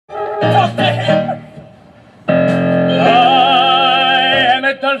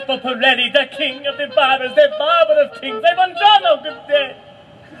Adolfo Pirelli, the king of the barbers, the barber of kings. Hey, buongiorno, good day.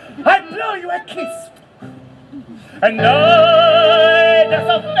 I blow you a kiss. And I, that's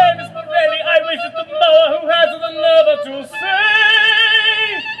a famous Pirelli, I wish it to know who has the nerve to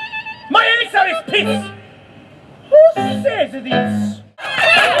say, my elixir is peace. Who says it is?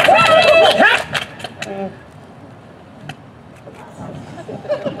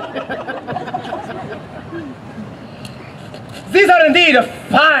 These are indeed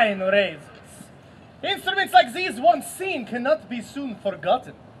fine razors. Instruments like these once seen cannot be soon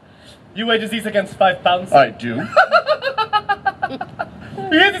forgotten. You wager these against 5 pounds? I do.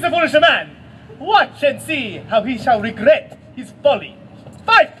 Here is a foolish man. Watch and see how he shall regret his folly.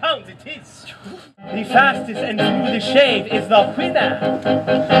 5 pounds it is. The fastest and smoothest shave is the winner.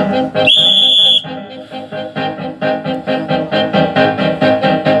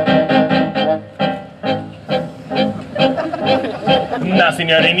 Now,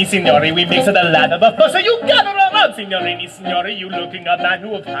 signori, we mix it a ladder, but first you gather around, signori, you looking a man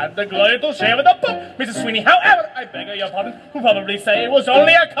who have had the glory to share with the poop. Mrs. Sweeney, however, I beg your pardon, who probably say it was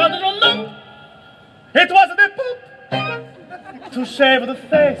only a cardinal lump. It wasn't a poop. To shave the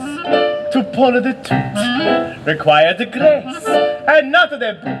face, to pull the tooth, required the grace, and not the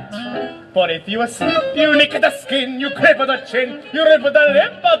boot. For if you asleep, you nick the skin, you cripple the chin, you rip the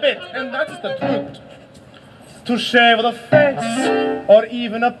lip a bit, and that's the truth. To shave the face, or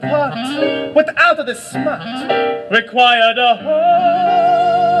even a part, without the smart, required a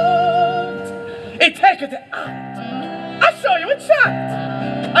heart. It take it out. I'll show you a chart.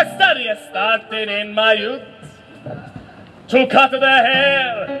 A study I started in my youth. To cut the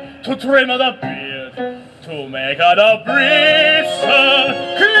hair, to trim the beard, to make the bristle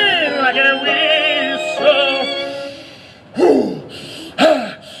clean like a whistle.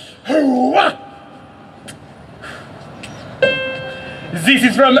 This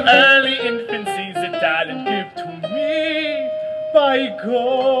is from early infancy's a talent given to me by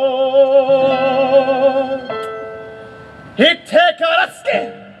God. It take out a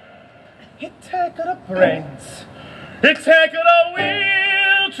skin, it take out a brains, it take out a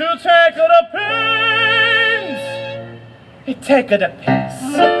will to take out a pains, it take out a pace,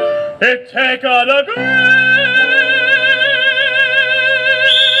 it take out a grace.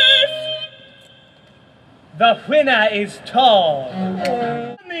 The winner is Todd.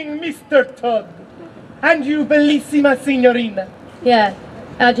 Morning, Mr. Todd. And you, bellissima signorina. Yeah,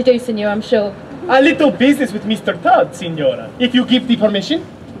 how'd you do, signor, I'm sure. A little business with Mr. Todd, signora, if you give the permission.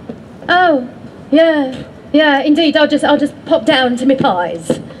 Oh, yeah, indeed, I'll just pop down to my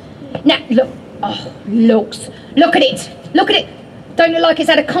pies. Now, look, look at it. Don't look like it's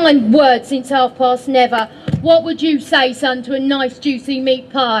had a kind word since never. What would you say, son, to a nice juicy meat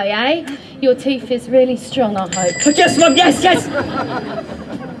pie, eh? Your teeth is really strong, I hope. Yes, Mum, yes!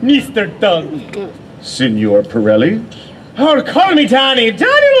 Mr. Todd. Signor Pirelli? Oh, call me Danny.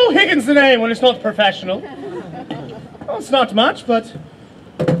 Danny O'Higgins the name when it's not professional. Well, it's not much, but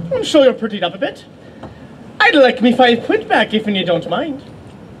I'm sure you're prettied up a bit. I'd like me 5 quid back if you don't mind.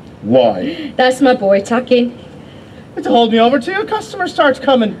 Why? That's my boy, tucking. It's to hold me over till your customers start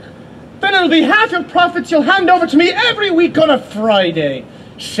coming. Then it'll be half your profits you'll hand over to me every week on a Friday.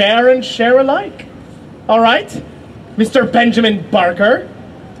 Share and share alike. All right, Mr. Benjamin Barker?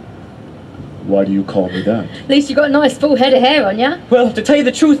 Why do you call me that? At least you got a nice full head of hair on ya. Well, to tell you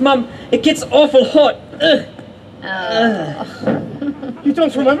the truth, Mum, it gets awful hot. You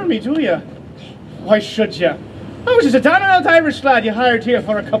don't remember me, do you? Why should you? I was just a down-and-out Irish lad you hired here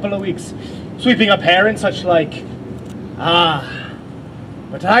for a couple of weeks, sweeping up hair and such like.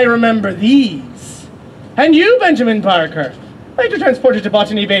 But I remember these. And you, Benjamin Barker. I had to transport you to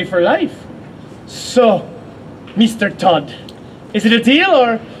Botany Bay for life. So, Mr. Todd, is it a deal,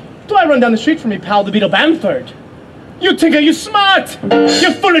 or do I run down the street for me pal, the Beetle Bamford? You think you smart,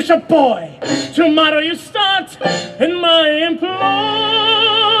 you foolish boy. Tomorrow you start in my employ.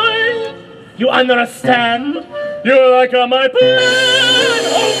 You understand? You're like my plan.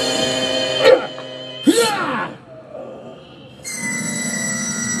 Oh.